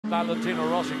Valentino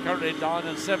Rossi currently down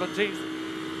in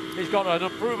 17th. He's got an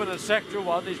improvement in Sector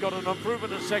 1, he's got an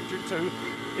improvement in Sector 2.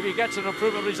 If he gets an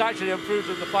improvement, he's actually improved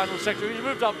in the final sector. He's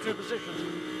moved up 2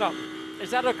 positions. Now,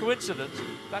 is that a coincidence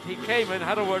that he came in,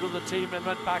 had a word with the team and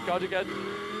went back out again?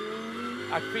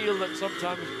 I feel that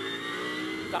sometimes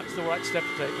that's the right step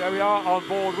to take. There we are on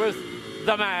board with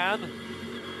the man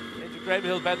into Graham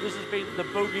Hill Bend. This has been the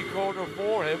bogey corner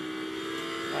for him.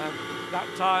 And that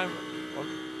time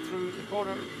through the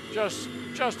corner just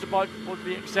about would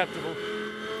be acceptable.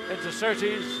 Into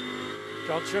Surtees.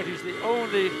 John Surtees, the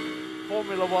only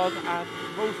Formula One and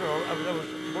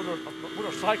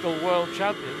motorcycle world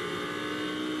champion.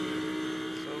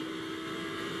 So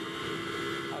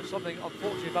something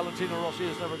unfortunately Valentino Rossi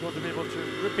is never going to be able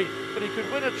to repeat. But he could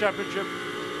win a championship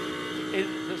in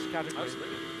this category.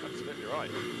 Absolutely right.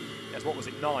 Yes, what was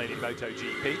it, 9 in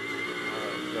MotoGP?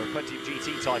 There are plenty of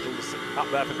GT titles up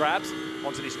there for grabs.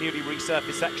 Onto this newly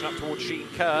resurfaced section up towards Sheen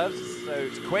Curves. So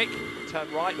it's quick, turn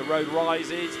right, the road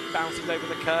rises, bounces over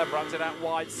the curve, runs it out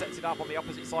wide, sets it up on the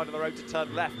opposite side of the road to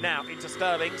turn left. Now into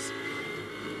Sterling's.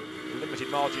 Limited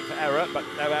margin for error, but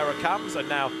no error comes, and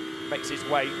now makes his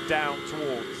way down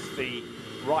towards the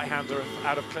right-hander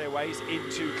out of Clearways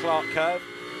into Clark Curve.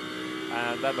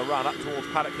 And then the run up towards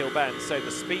Paddock Hill Bend. So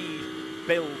the speed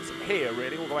builds here,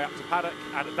 really, all the way up to Paddock.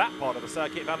 And at that part of the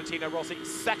circuit, Valentino Rossi,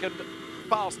 second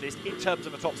fastest in terms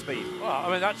of the top speed. Well, I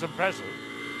mean, that's impressive.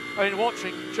 I mean,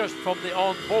 watching just from the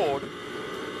on-board,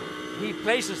 he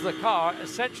places the car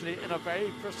essentially in a very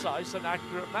precise and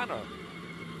accurate manner.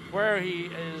 Where he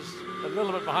is a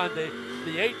little bit behind the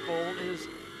 8 ball is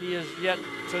he is yet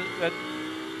to then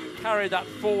carry that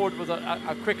forward with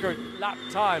a quicker lap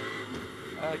time.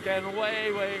 Again,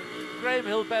 way. Graham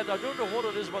Hill Bend, I don't know what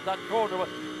it is about that corner, but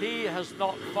he has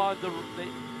not found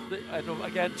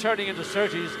again, turning into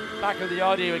Surtees, back of the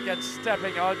Audi, again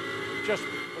stepping out just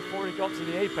before he got to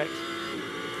the apex.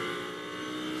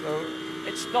 So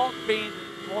it's not been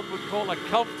what one would call a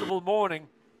comfortable morning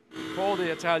for the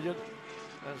Italian.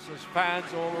 There's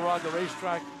fans all around the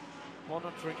racetrack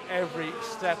monitoring every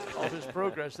step of his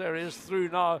progress. There he is through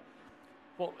now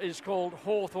what is called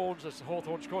Hawthorns. It's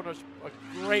Hawthorns corner. It's a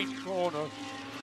great corner